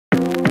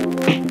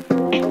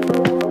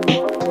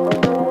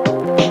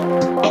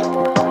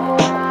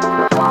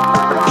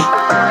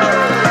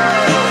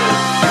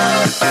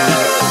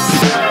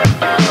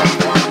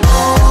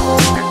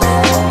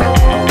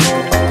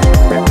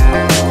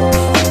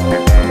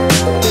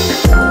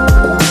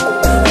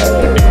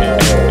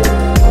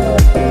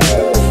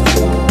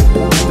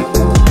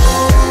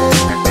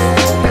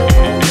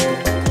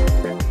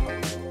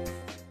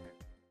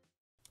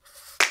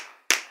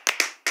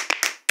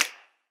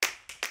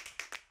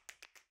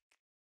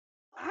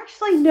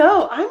Actually,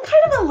 no, I'm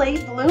kind of a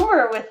late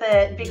bloomer with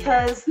it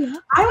because Yeah.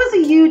 I was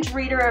a huge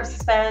reader of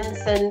suspense.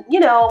 And, you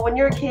know, when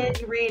you're a kid,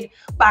 you read,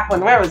 back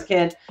when I was a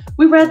kid,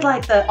 we read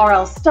like the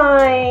R.L.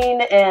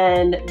 Stein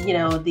and, you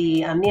know,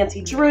 the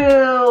Nancy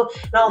Drew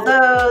and all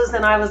those.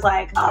 And I was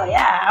like, oh,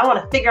 yeah, I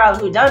want to figure out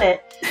who done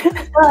it.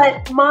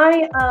 But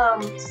my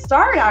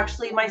start,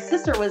 actually, my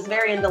sister was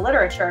very into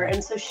literature.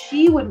 And so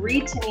she would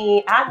read to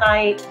me at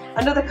night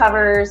under the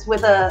covers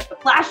with a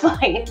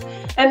flashlight.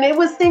 And it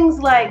was things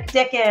like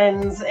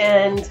Dickens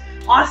and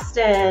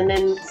Austen.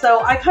 And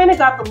so I kind of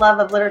got the love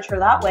of literature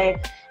that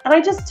way. And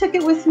I just took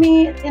it with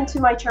me into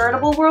my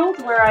charitable world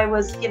where I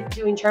was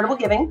doing charitable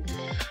giving.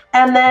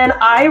 And then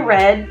I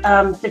read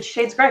 50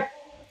 Shades of Grey.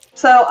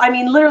 So, I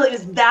mean, literally it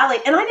was that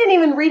late. And I didn't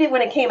even read it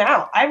when it came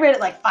out. I read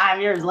it like 5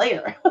 years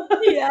later.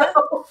 Yeah.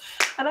 So,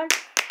 and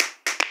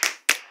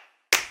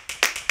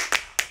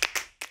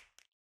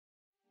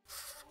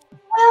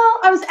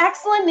I was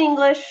excellent in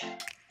English.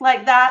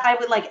 Like that, I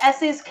would like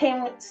essays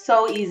came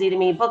so easy to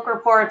me, book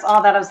reports,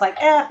 all that. I was like,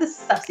 this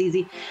stuff's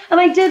easy. And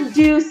I did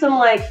do some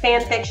like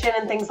fan fiction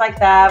and things like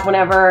that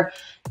whenever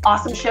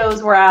awesome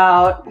shows were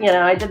out. You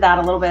know, I did that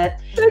a little bit.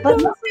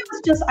 But mostly it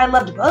was just, I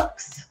loved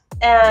books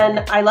and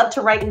I love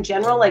to write in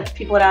general. Like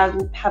people would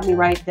have me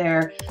write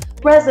their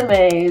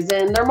resumes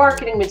and their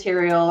marketing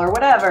material or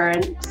whatever.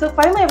 And so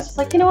finally I was just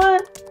like, you know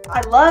what? I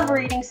love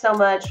reading so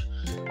much.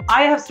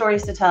 I have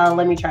stories to tell.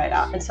 Let me try it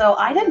out. And so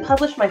I didn't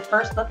publish my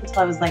first book until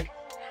I was like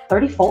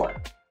 34.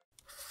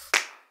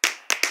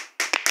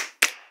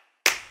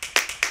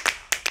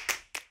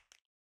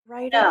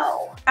 Right.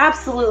 No,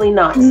 absolutely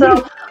not.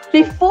 So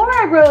before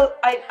I wrote,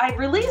 I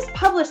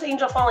published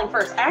Angel Falling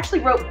first. I actually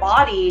wrote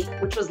Body,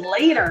 which was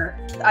later.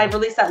 I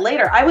released that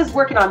later. I was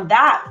working on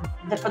that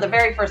for the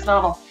very first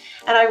novel.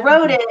 And I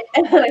wrote it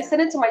and then I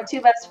sent it to my two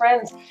best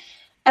friends.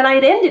 And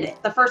I'd ended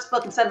it, the first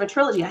book instead of a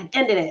trilogy. I'd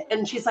ended it.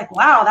 And she's like,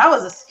 wow, that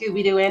was a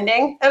Scooby-Doo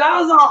ending. And I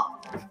was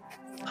all,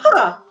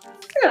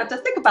 I'm gonna have to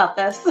think about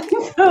this.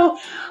 So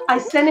I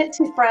sent it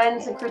to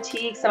friends and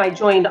critiques and I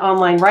joined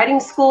online writing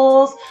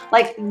schools.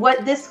 Like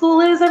what this school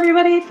is,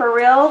 everybody, for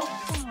real.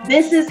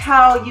 This is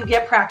how you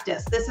get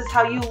practice. This is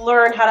how you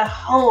learn how to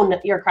hone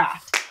your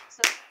craft.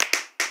 So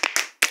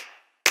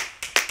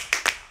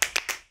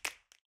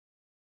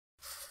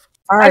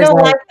I don't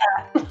like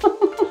that.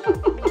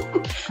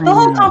 The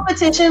whole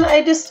competition,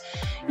 I just,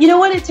 you know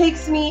what it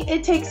takes me?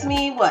 It takes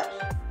me what?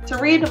 To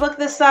read a book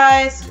this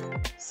size?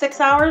 6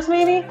 hours,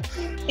 maybe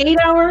 8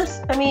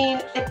 hours. I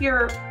mean, if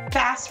you're a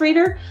fast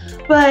reader,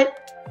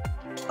 but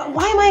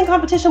why am I in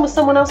competition with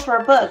someone else for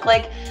a book?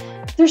 Like,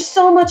 there's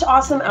so much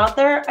awesome out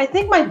there. I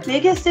think my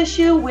biggest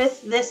issue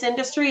with this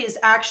industry is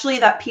actually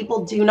that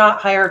people do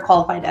not hire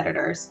qualified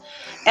editors.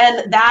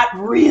 And that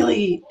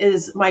really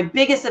is my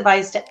biggest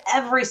advice to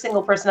every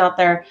single person out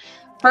there.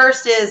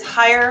 First is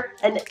hire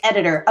an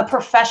editor, a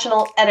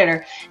professional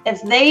editor.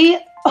 If they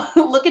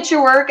look at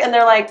your work and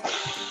they're like,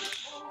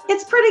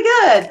 it's pretty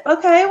good.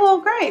 Okay,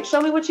 well, great. Show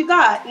me what you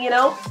got. You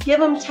know, give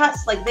them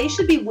tests. Like they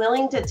should be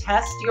willing to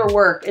test your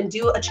work and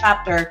do a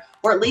chapter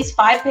or at least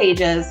 5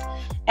 pages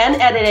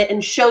and edit it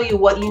and show you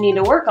what you need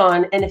to work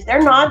on. And if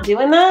they're not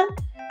doing that,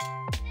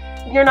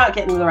 you're not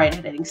getting the right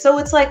editing. So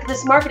it's like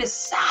this market is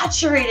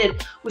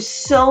saturated with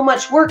so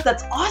much work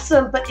that's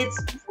awesome, but it's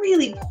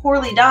really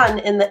poorly done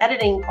in the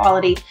editing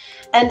quality.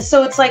 And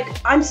so it's like,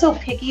 I'm so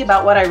picky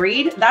about what I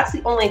read. That's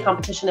the only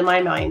competition in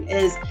my mind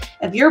is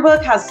if your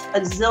book has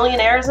a zillion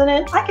errors in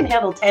it, I can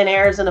handle 10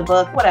 errors in a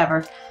book,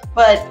 whatever.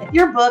 But if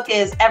your book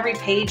is every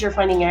page you're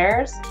finding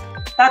errors,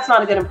 that's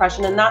not a good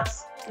impression. And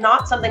that's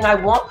not something I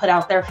want put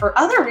out there for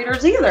other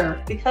readers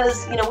either,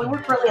 because, you know, we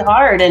work really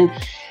hard and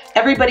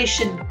everybody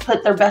should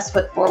put their best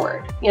foot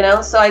forward, you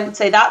know? So I would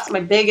say that's my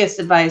biggest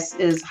advice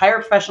is hire a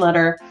professional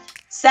editor.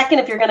 Second,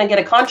 if you're going to get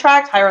a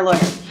contract, hire a lawyer.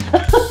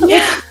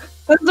 Yeah.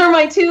 Those are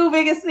my 2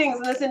 biggest things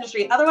in this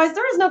industry. Otherwise,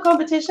 there is no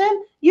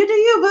competition. You do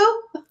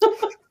you,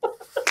 boo.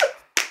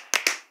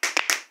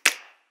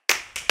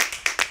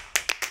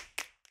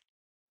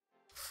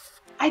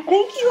 I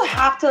think you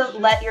have to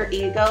let your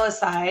ego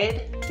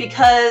aside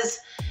because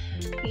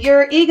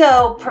your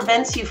ego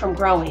prevents you from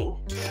growing.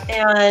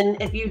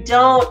 And if you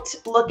don't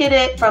look at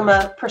it from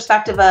a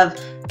perspective of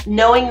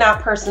knowing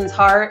that person's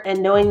heart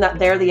and knowing that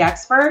they're the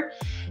expert,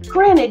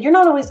 granted, you're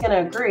not always going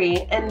to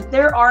agree. And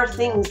there are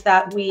things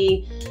that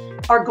we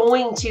are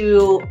going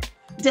to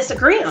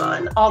disagree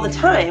on all the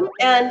time.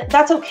 And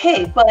that's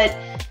okay. But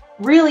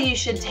really, you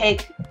should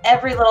take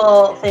every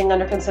little thing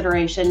under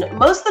consideration.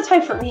 Most of the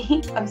time for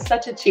me, I'm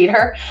such a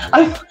cheater.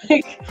 I'm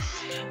like,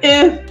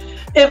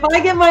 if I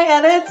get my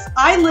edits,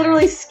 I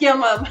literally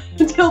skim them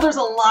until there's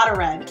a lot of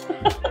red.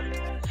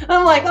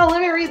 I'm like, oh,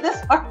 let me read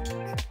this part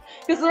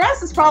because the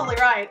rest is probably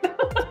right.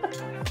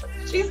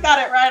 She's got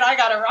it right, I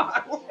got it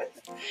wrong.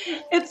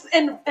 It's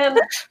and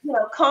you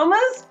know,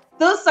 commas,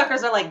 those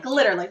suckers are like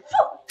glitter, like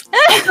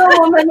so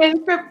on my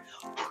manuscript.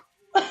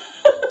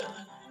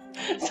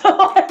 So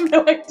I have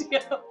no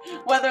idea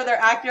whether they're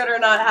accurate or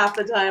not half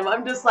the time.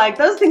 I'm just like,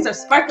 those things are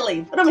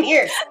sparkly. Put them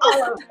here. All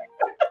over.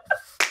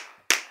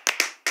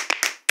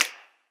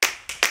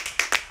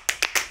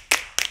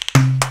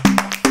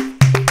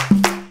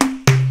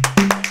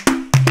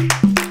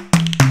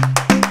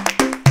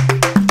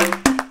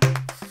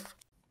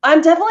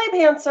 I'm definitely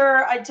a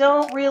pantser. I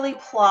don't really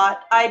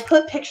plot. I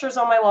put pictures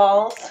on my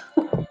walls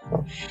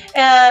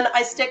and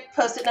I stick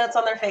Post-it notes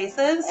on their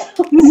faces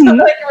so I can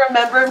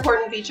remember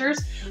important features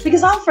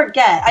because I'll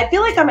forget. I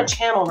feel like I'm a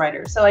channel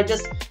writer, so I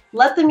just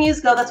let the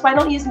muse go. That's why I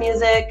don't use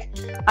music.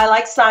 I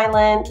like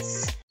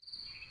silence.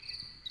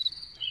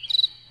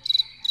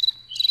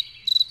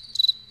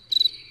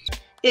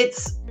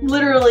 It's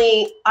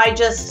literally, I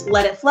just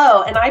let it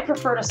flow. And I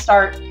prefer to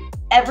start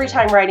every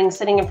time writing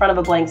sitting in front of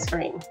a blank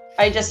screen.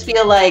 I just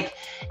feel like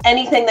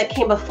anything that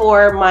came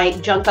before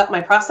might junk up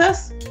my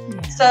process.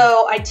 Yeah.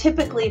 So I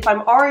typically, if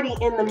I'm already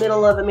in the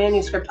middle of a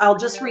manuscript, I'll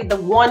just read the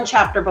one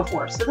chapter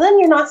before. So then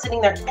you're not sitting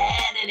there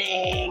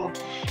editing,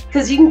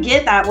 because you can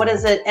get that, what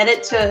is it,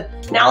 edit to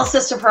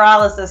analysis to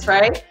paralysis,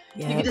 right?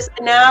 Yeah. You can just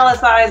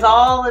analyze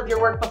all of your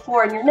work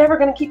before and you're never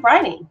going to keep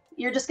writing.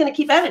 You're just going to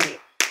keep editing.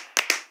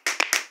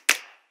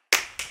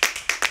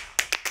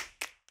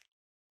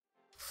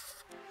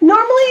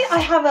 Normally, I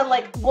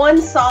have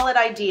one solid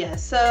idea.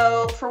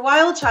 So for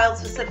Wild Child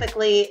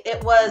specifically,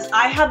 it was,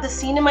 I had the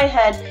scene in my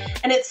head,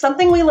 and it's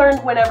something we learned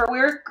whenever we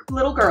were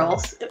little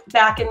girls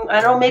back in,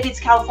 I don't know, maybe it's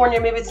California,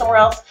 maybe it's somewhere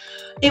else.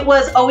 It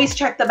was always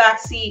check the back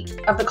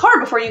seat of the car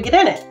before you get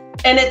in it.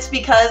 And it's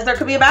because there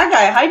could be a bad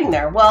guy hiding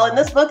there. Well, in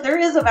this book, there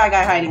is a bad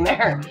guy hiding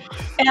there.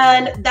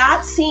 And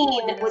that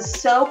scene was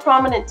so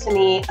prominent to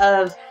me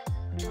of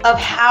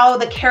how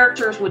the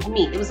characters would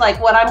meet. It was like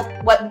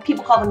what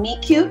people call the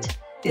meet cute.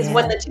 Is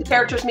when the two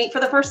characters meet for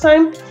the first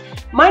time.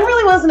 Mine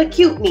really wasn't a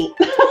cute meet.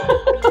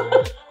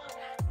 I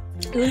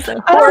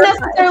don't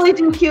necessarily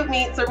do cute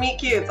meets or meet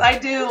cutes. I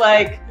do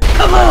like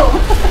kaboom.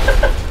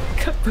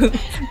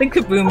 Kaboom. The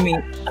kaboom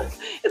meet.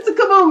 It's a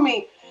kaboom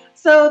meet.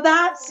 So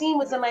that scene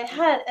was in my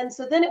head. And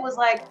so then it was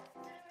like,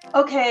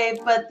 okay,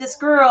 but this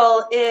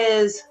girl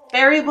is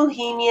very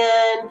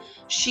bohemian.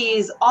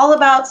 She's all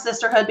about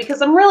sisterhood,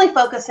 because I'm really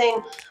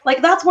focusing,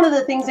 like, that's one of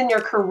the things in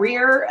your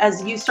career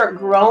as you start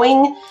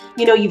growing.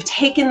 You know, you've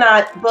taken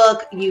that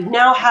book, you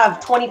now have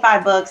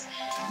 25 books.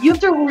 You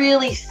have to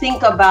really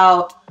think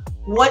about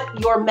what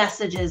your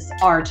messages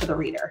are to the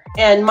reader.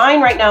 And mine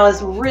right now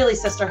is really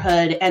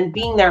sisterhood and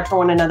being there for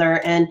one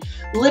another and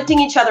lifting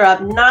each other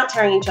up, not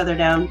tearing each other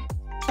down.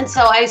 And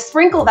so I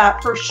sprinkle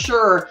that for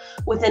sure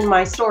within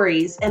my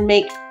stories and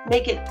make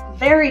it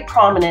very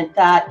prominent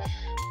that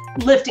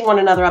lifting one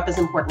another up is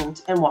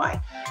important and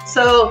why.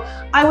 So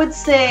I would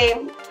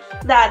say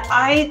that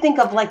I think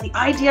of like the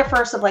idea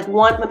first of like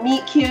one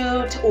meet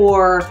cute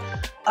or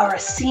a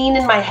scene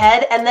in my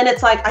head. And then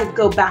it's like, I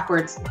go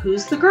backwards.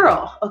 Who's the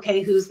girl?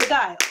 Okay, who's the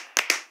guy?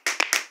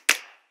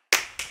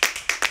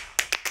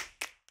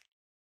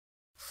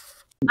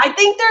 I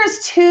think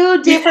there's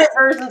two different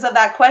versions of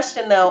that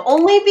question though,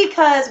 only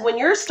because when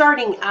you're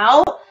starting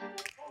out,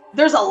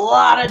 there's a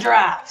lot of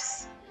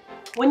drafts.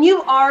 When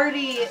you've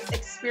already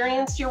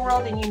experienced your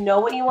world and you know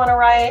what you want to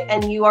write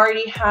and you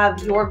already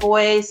have your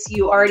voice,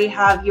 you already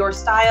have your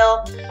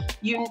style,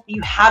 you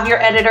have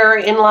your editor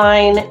in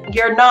line,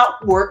 you're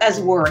not as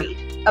worried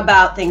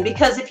about things,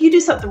 because if you do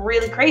something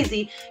really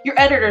crazy, your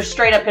editor's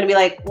straight up going to be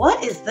like,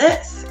 what is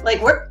this?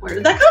 Like, where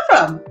did that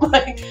come from?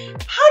 Like,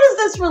 how does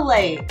this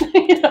relate?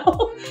 You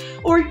know,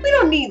 or we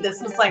don't need this.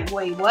 And it's like,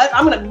 wait, what?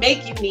 I'm going to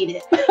make you need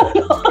it.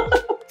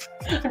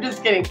 I'm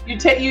just kidding. You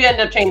end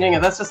up changing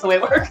it. That's just the way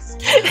it works.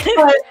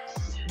 But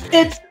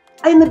it's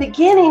in the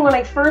beginning when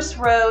I first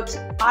wrote,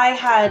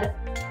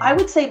 I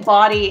would say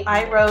body,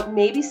 I wrote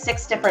maybe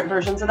 6 different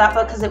versions of that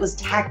book because it was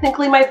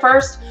technically my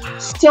first.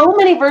 So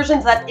many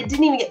versions that it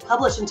didn't even get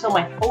published until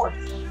my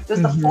 4th. It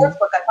was the 4th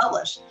book I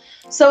published.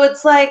 So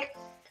it's like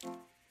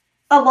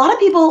a lot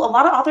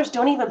of authors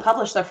don't even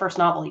publish their first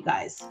novel, you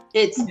guys.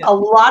 A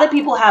lot of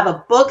people have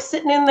a book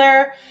sitting in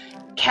their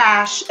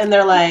cache and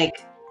they're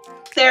like,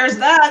 there's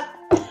that.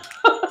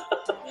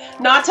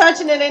 Not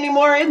touching it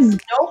anymore. It's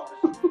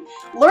nope.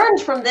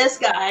 Learned from this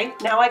guy.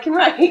 Now I can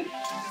write.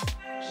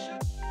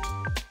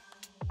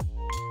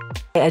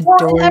 I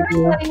adore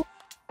everybody,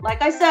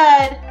 like I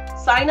said,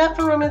 sign up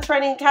for Women's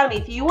Writing Academy.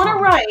 If you want to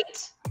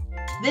write,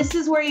 this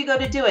is where you go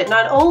to do it.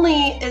 Not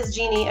only is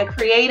Jeannie a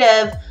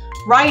creative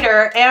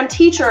writer and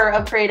teacher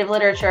of creative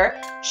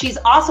literature, she's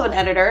also an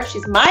editor.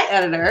 She's my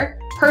editor,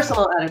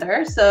 personal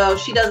editor. So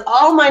she does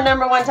all my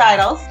 #1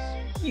 titles.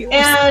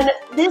 And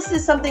this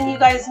is something you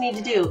guys need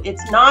to do.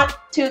 It's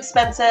not too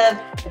expensive.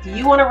 If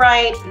you want to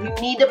write, you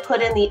need to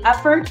put in the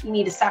effort. You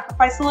need to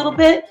sacrifice a little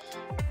bit.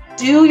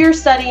 Do your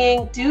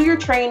studying, do your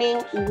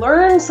training,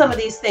 learn some of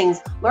these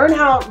things. Learn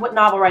what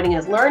novel writing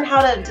is. Learn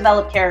how to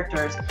develop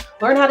characters.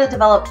 Learn how to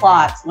develop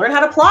plots. Learn how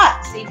to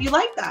plot. See if you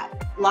like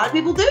that. A lot of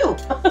people do.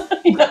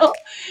 You know,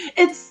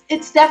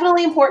 it's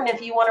definitely important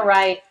if you want to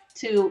write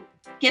to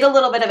get a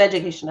little bit of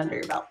education under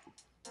your belt.